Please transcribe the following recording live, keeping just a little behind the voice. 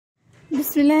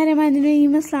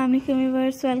बिस्मिल्लाहिर्रहमानिर्रहीम, अस्सलाम वालेकुम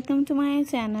viewers, welcome to my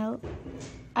channel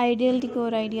ideal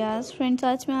decor ideas. Friends,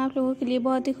 आज मैं आप लोगों के लिए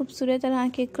बहुत ही खूबसूरत तरह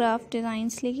के क्राफ्ट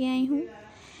डिज़ाइंस लेके आई हूँ।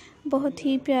 बहुत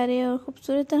ही प्यारे और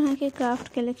ख़ूबसूरत तरह के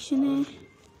क्राफ्ट कलेक्शन हैं।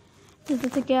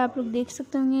 जैसे कि आप लोग देख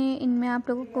सकते होंगे, इनमें आप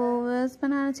लोगों को वेयर्स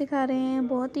बनाना सिखा रहे हैं।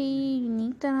 बहुत ही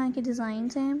यूनिक तरह के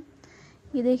डिज़ाइंस हैं।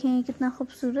 ये देखें कितना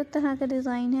खूबसूरत तरह का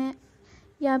डिज़ाइन है।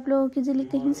 ये आप लोग इजीली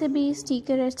कहीं से भी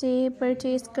स्टिकर ऐसे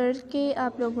परचेज़ करके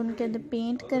आप लोग उनके अंदर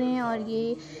पेंट करें और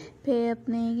ये फिर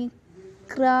अपने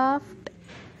क्राफ्ट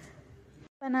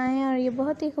बनाएं। और ये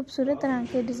बहुत ही खूबसूरत तरह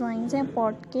के डिज़ाइंस हैं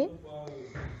पॉट के।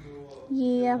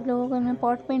 ये आप लोगों को इनमें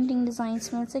पॉट पेंटिंग डिज़ाइंस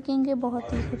मिल सकेंगे।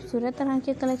 बहुत ही खूबसूरत तरह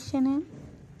के कलेक्शन है।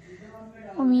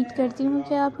 उम्मीद करती हूँ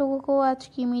कि आप लोगों को आज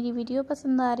की मेरी वीडियो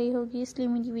पसंद आ रही होगी, इसलिए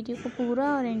मेरी वीडियो को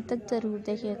पूरा और एंड तक ज़रूर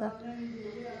देखिएगा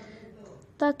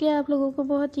ताकि आप लोगों को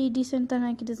बहुत ही डिसेंट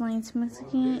तरह के डिज़ाइंस मिल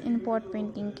सकें इन पॉट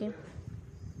पेंटिंग के।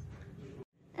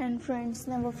 And friends,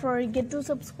 never forget to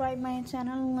subscribe my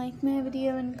channel, like my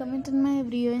video and comment on my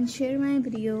video and share my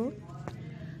video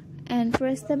and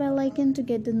press the bell icon to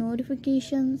get the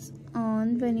notifications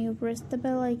on. When you press the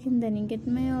bell icon, then you get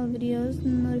my all videos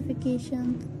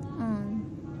notifications on.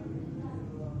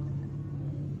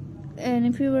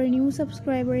 And if you are a new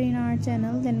subscriber in our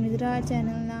channel, then visit our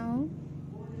channel now.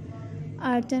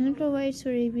 Our channel provides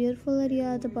very beautiful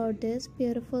ideas about this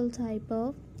beautiful type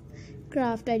of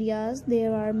craft ideas.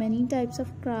 There are many types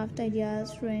of craft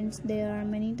ideas, friends. There are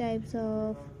many types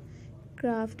of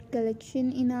craft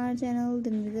collection in our channel.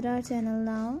 Then visit our channel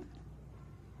now.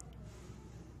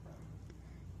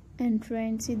 And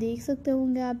friends, ये देख सकते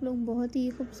होंगे आप लोग, बहुत ही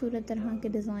खूबसूरत तरह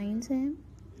के डिज़ाइंस हैं।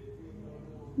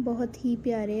 बहुत ही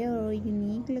प्यारे और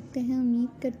यूनिक लगते हैं।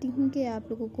 उम्मीद करती हूँ कि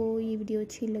आप लोगों को ये वीडियो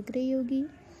अच्छी लग रही होगी,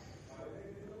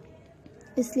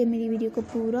 इसलिए मेरी वीडियो को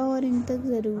पूरा और इन तक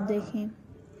ज़रूर देखें।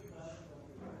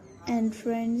 And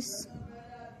friends,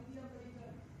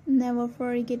 never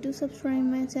forget to subscribe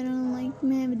my channel, like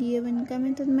my video and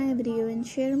comment on my video and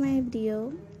share my video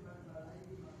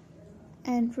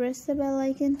and press the bell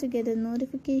icon to get the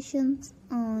notifications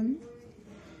on.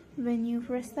 When you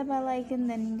press the bell icon,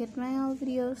 then you get my all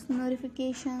videos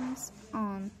notifications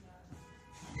on.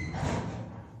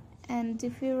 And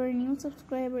if you are a new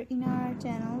subscriber in our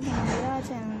channel, then visit our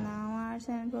channel now. Our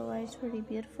channel provides very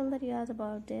beautiful ideas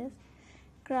about this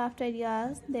craft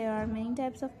ideas. There are many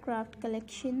types of craft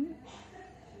collection.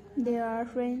 There are,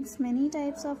 friends, many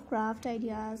types of craft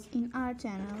ideas in our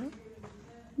channel.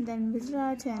 Then visit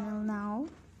our channel now.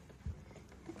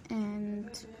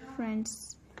 And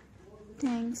friends,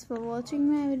 thanks for watching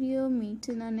my video. Meet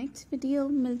in our next video.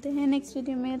 मिलते हैं next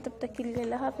video में। तब तक के लिए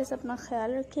अल्लाह हाफ़िज़। अपना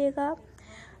ख्याल रखिएगा।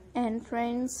 एंड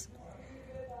फ्रेंड्स,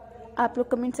 आप लोग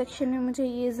कमेंट सेक्शन में मुझे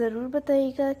ये ज़रूर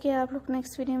बताइएगा कि आप लोग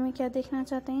नेक्स्ट वीडियो में क्या देखना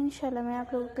चाहते हैं। इंशाल्लाह मैं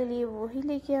आप लोगों के लिए वो ही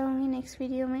लेके आऊँगी नेक्स्ट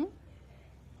वीडियो में।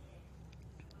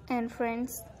 And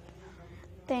friends,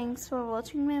 thanks for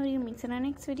watching my video. मिलते हैं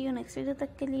नेक्स्ट वीडियो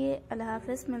तक के लिए अल्लाह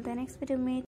हाफ़िज़। मिलते हैं नेक्स्ट वीडियो में।